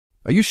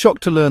Are you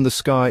shocked to learn the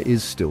sky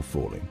is still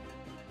falling?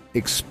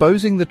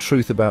 Exposing the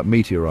truth about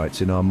meteorites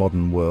in our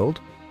modern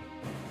world?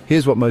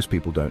 Here's what most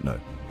people don't know.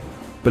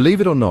 Believe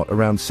it or not,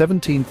 around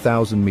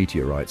 17,000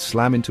 meteorites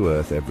slam into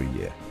Earth every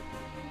year.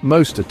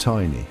 Most are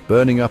tiny,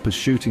 burning up as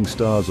shooting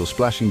stars or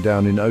splashing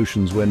down in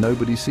oceans where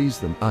nobody sees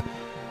them.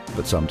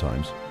 But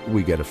sometimes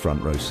we get a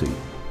front row seat.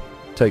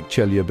 Take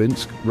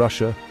Chelyabinsk,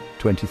 Russia,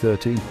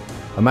 2013.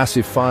 A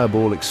massive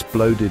fireball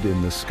exploded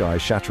in the sky,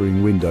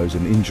 shattering windows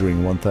and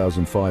injuring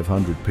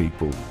 1,500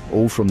 people,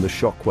 all from the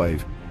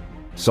shockwave.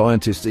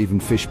 Scientists even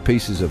fished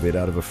pieces of it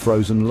out of a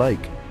frozen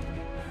lake.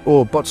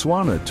 Or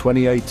Botswana,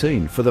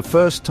 2018. For the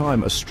first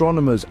time,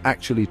 astronomers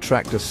actually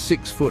tracked a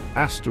 6-foot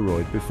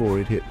asteroid before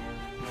it hit.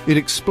 It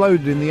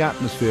exploded in the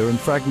atmosphere and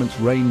fragments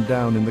rained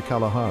down in the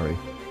Kalahari.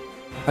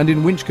 And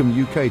in Winchcombe,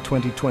 UK,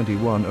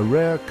 2021, a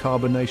rare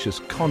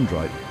carbonaceous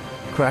chondrite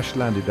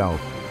crash-landed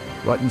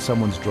right in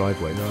someone's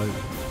driveway. No,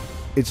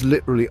 it's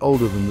literally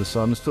older than the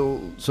sun.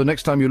 So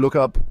next time you look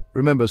up,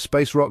 remember,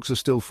 space rocks are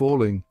still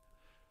falling.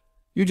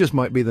 You just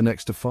might be the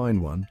next to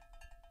find one.